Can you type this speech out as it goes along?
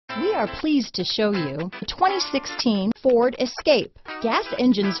We are pleased to show you the 2016 Ford Escape. Gas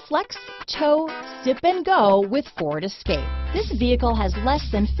engines flex, tow, sip and go with Ford Escape. This vehicle has less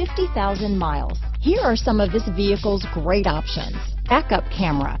than 50,000 miles. Here are some of this vehicle's great options: backup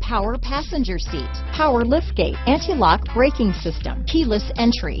camera, power passenger seat, power liftgate, anti-lock braking system, keyless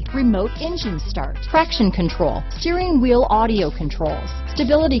entry, remote engine start, traction control, steering wheel audio controls,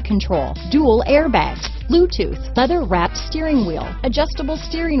 stability control, dual airbags, Bluetooth, leather-wrapped steering wheel, adjustable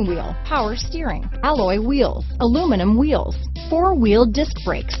steering wheel, power steering, alloy wheels, aluminum wheels, four-wheel disc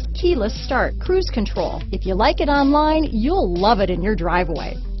brakes, keyless start, cruise control. If you like it online, you'll love it in your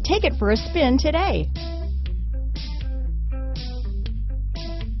driveway. Take it for a spin today.